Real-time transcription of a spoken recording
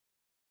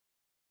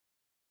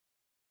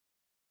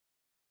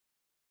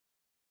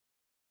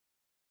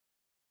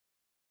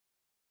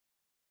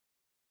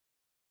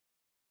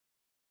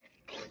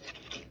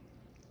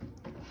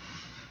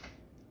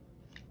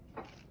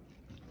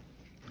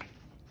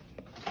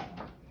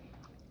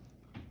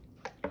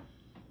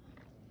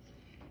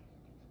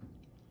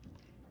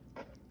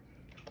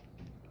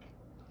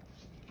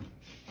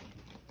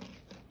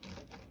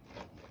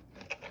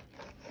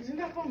Isn't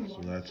that fun?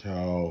 So that's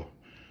how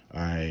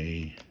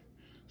I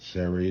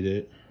serrate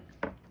it,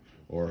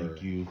 or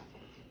thank you,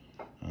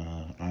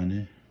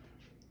 Anne.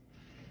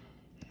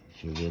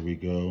 So there we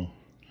go.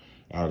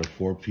 Out of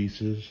 4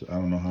 pieces, I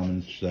don't know how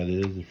much that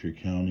is if you're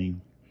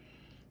counting,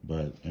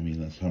 but I mean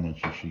that's how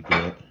much you should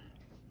get.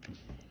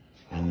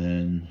 And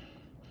then,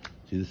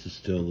 see, this is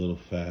still a little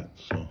fat,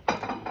 so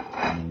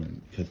I'm gonna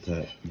cut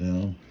that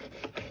down.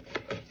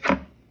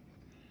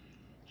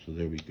 So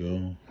there we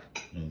go,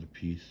 another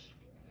piece.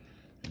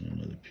 And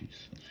another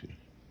piece. That's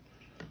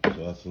good.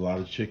 So that's a lot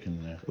of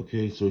chicken there.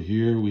 Okay, so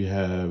here we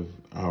have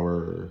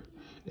our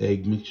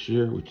egg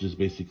mixture, which is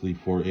basically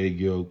 4 egg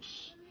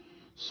yolks,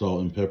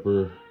 salt and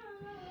pepper.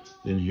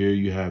 Then here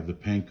you have the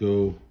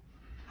panko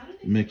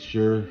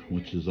mixture,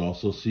 which is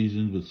also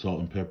seasoned with salt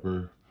and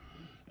pepper.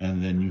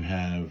 And then you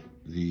have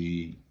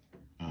the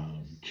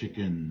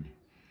chicken,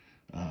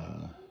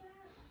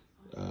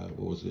 what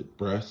was it,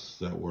 breasts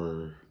that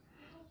were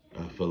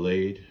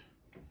filleted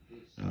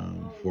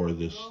for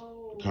this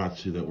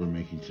Katsu that we're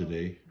making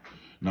today.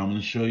 Now I'm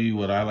going to show you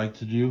what I like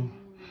to do.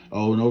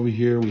 Oh, and over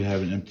here we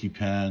have an empty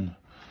pan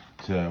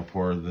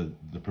for the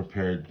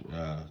prepared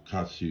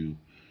Katsu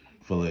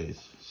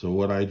fillets. So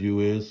what I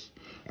do is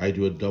I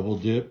do a double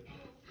dip,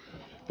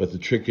 but the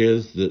trick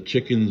is the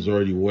chicken is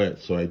already wet,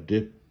 so I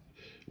dip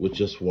with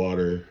just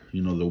water,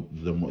 you know,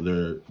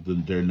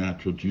 their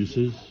natural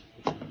juices,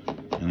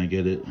 and I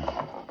get it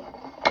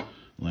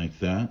like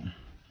that.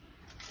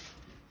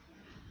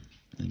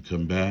 And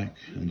come back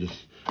and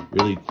just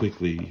really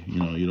quickly, you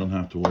know, you don't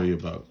have to worry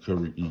about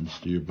covering, you know,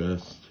 just do your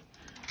best.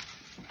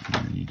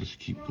 And you just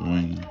keep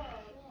going.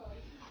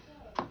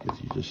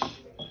 Because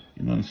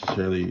you're not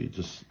necessarily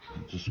just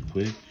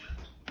quick.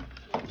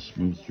 Just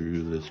move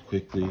through this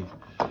quickly.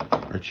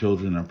 Our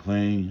children are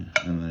playing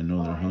and I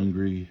know they're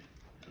hungry.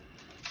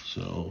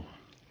 So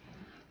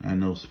I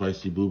know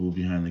Spicy Boo Boo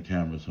behind the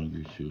camera is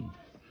hungry too.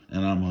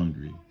 And I'm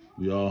hungry.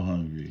 We all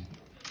hungry.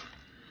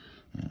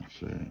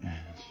 That's right.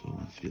 So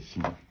let's get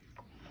some.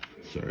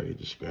 Sorry,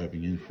 just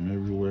grabbing in from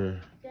everywhere.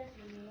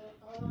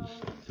 And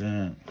just like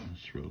that.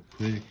 Just real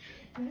quick.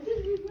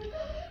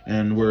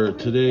 And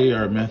today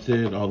our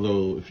method,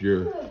 although if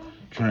you're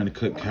trying to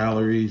cut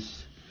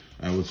calories,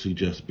 I would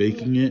suggest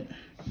baking it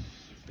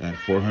at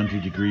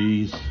 400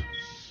 degrees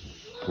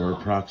for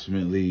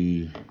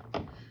approximately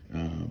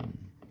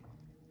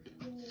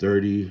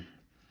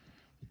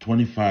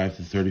 25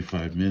 to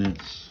 35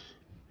 minutes.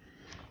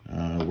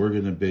 We're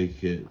gonna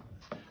bake it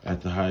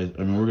at the highest,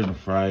 we're gonna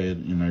fry it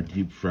in our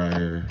deep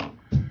fryer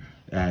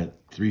at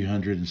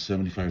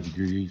 375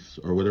 degrees,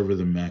 or whatever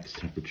the max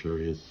temperature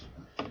is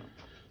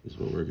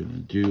what we're gonna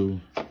do.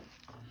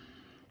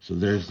 So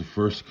there's the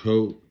first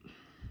coat.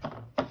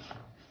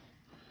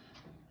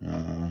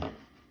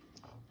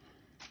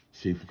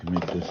 See if we can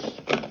make this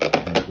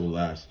panko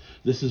last.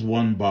 This is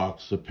 1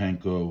 box of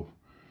panko,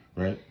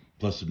 right?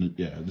 Plus,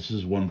 yeah, this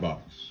is 1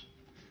 box.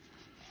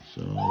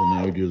 So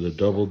now we do the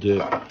double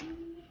dip.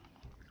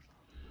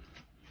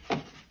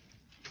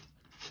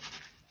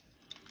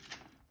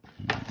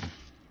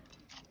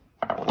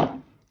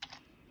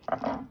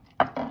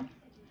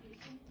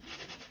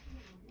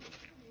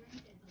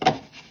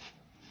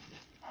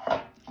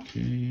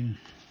 Okay.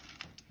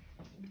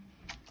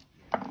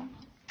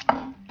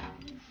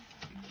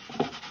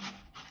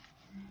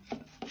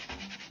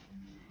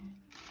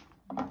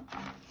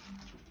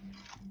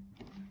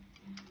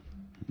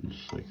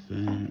 Just like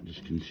that,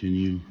 just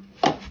continue.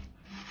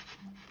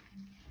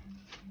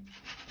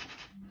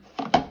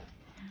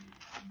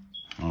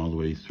 All the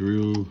way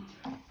through.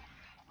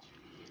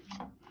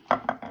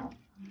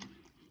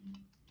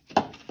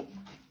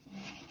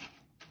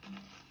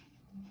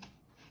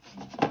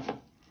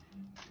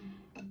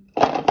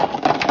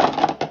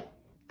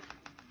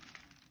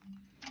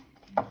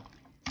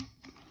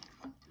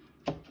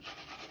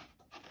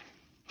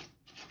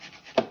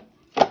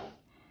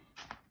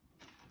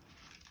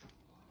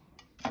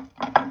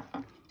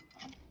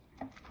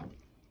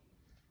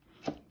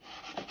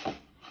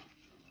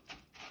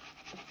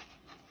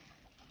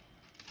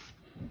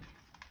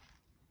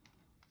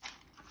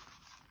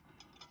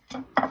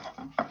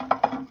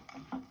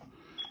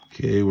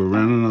 Okay, we're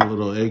running a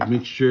little egg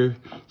mixture,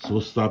 so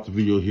we'll stop the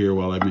video here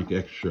while I make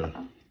extra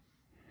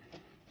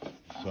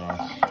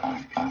sauce.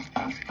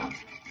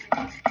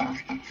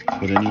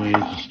 But anyways,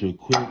 just do it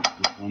quick.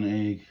 Just 1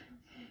 egg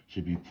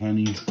should be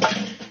plenty.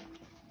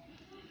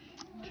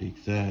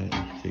 Take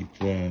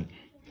that,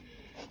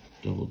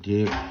 double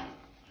dip.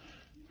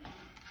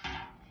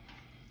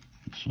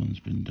 This one's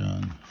been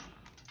done.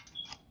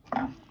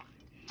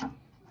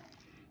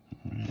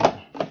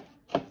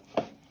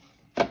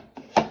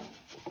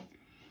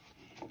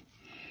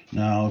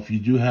 Now, if you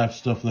do have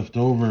stuff left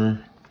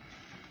over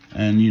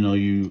and, you know,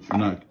 you're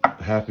not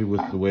happy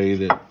with the way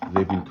that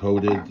they've been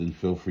coated, then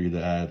feel free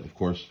to add, of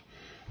course,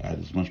 Add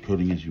as much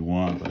coating as you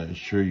want, but I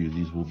assure you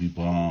these will be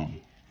bomb.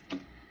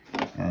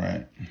 All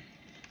right.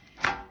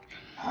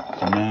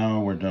 So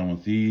now we're done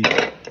with these.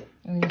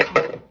 And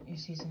you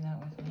season that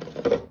with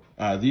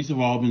what? These have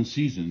all been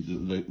seasoned.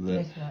 With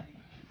what?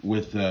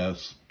 With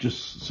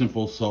just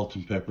simple salt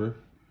and pepper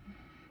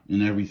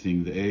and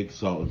everything. The egg,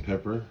 salt, and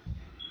pepper.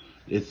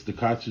 It's the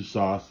Katsu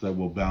sauce that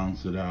will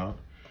balance it out.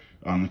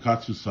 On the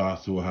Katsu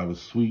sauce, it will have a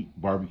sweet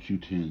barbecue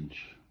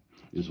tinge,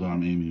 is what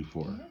I'm aiming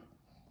for.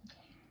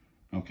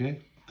 Okay,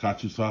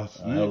 Katsu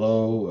sauce.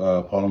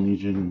 Hello,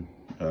 Polynesian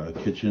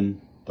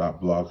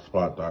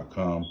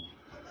kitchen.blogspot.com.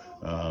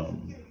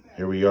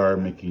 Here we are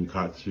making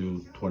Katsu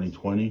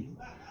 2020.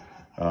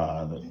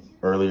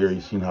 Earlier, you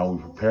seen how we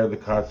prepare the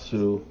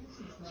Katsu.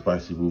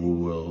 Spicy Boo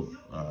Boo will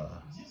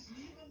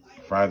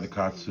fry the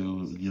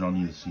Katsu. You don't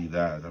need to see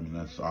that. I mean,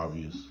 that's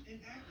obvious.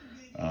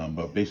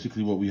 But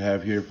basically what we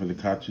have here for the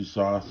Katsu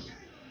sauce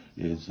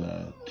is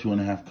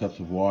 2.5 cups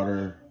of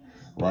water,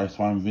 rice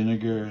wine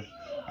vinegar.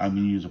 I'm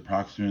going to use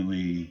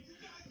approximately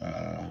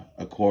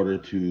 1/4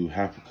 to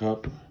 1/2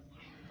 cup.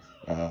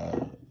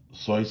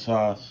 Soy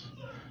sauce,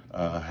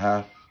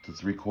 1/2 to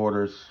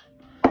 3/4.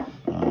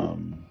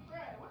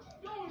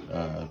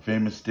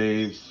 Famous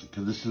Dave's,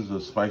 because this is a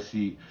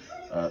spicy,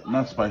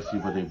 not spicy,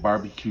 but a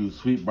barbecue,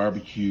 sweet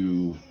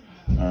barbecue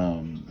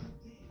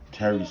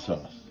terry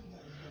sauce.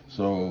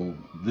 So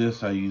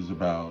this I use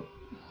about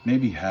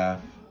maybe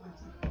 1/2,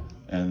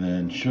 and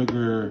then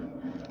sugar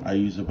I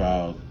use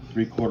about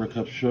 3/4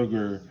 cup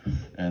sugar,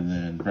 and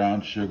then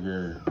brown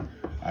sugar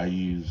I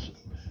use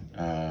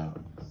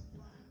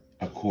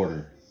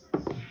 1/4.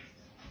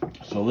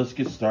 So let's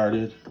get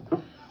started.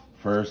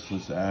 First,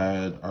 let's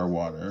add our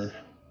water.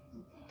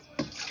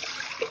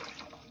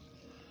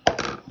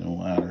 Then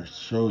we'll add our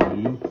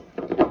shoyu.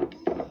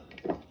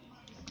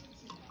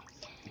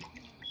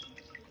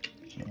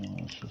 So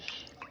let's just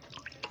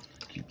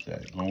keep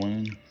that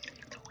going.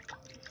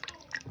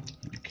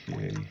 Okay.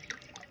 You can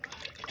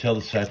tell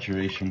the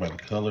saturation by the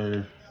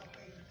color.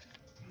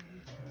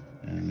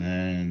 And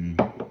then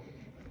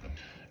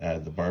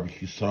add the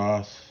barbecue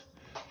sauce.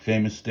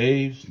 Famous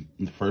Dave's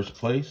in the first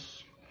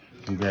place.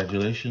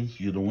 Congratulations,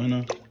 you're the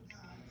winner.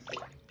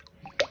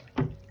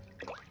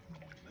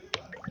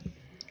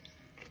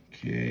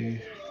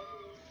 Okay.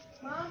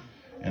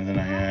 And then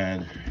I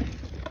add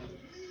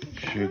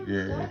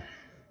sugar.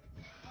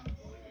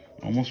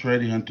 Almost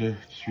ready, Hunter.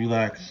 Just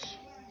relax.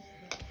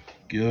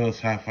 Give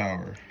us 1/2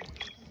 hour.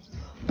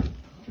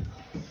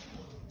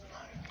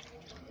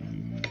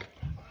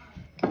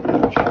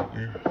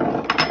 Sugar.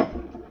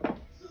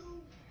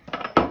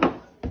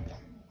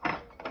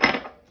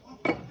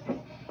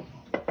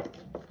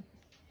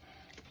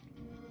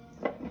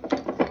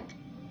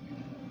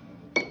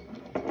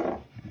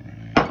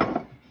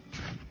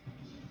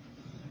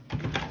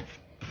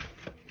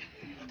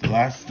 The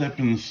last step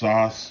in the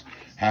sauce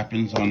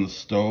happens on the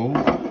stove.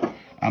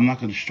 I'm not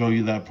going to show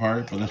you that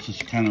part, but that's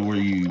just kind of where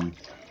you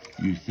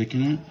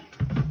thicken it.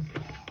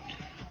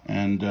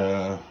 And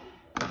I'm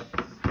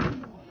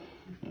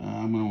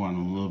going to want a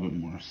little bit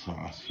more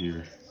sauce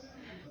here.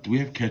 Do we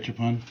have ketchup,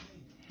 hon?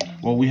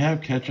 Well, we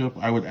have ketchup.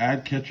 I would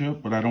add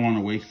ketchup, but I don't want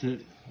to waste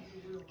it.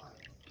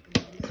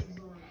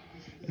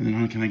 And then,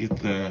 hon, can I get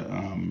the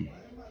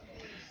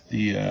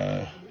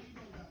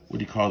what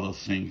do you call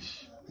those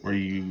things where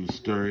you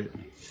stir it?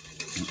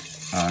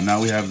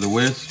 Now we have the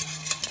whisk.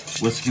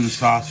 Whisking the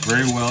sauce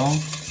very well.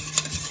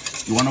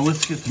 You want to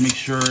whisk it to make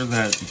sure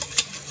that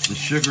the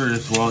sugar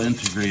is well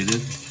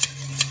integrated,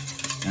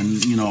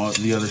 and you know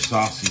the other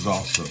sauces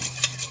also.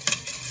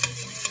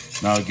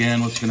 Now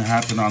again, what's going to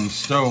happen on the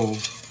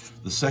stove,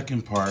 the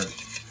second part,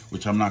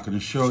 which I'm not going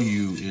to show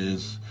you,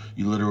 is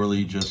you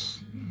literally just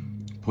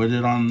put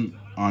it on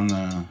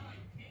the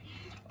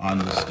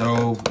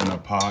stove in a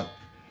pot,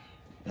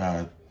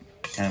 and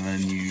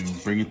then you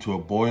bring it to a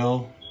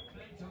boil.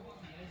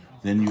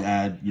 Then you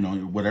add, you know,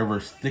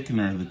 whatever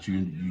thickener that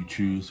you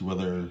choose,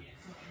 whether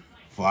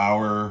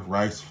flour,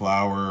 rice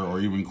flour, or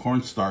even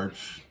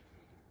cornstarch.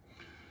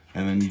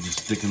 And then you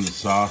just thicken the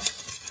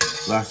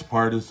sauce. Last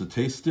part is to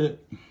taste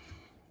it.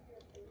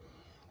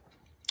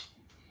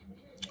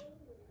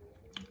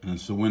 And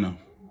it's a winner.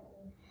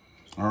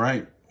 All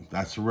right,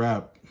 that's a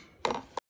wrap.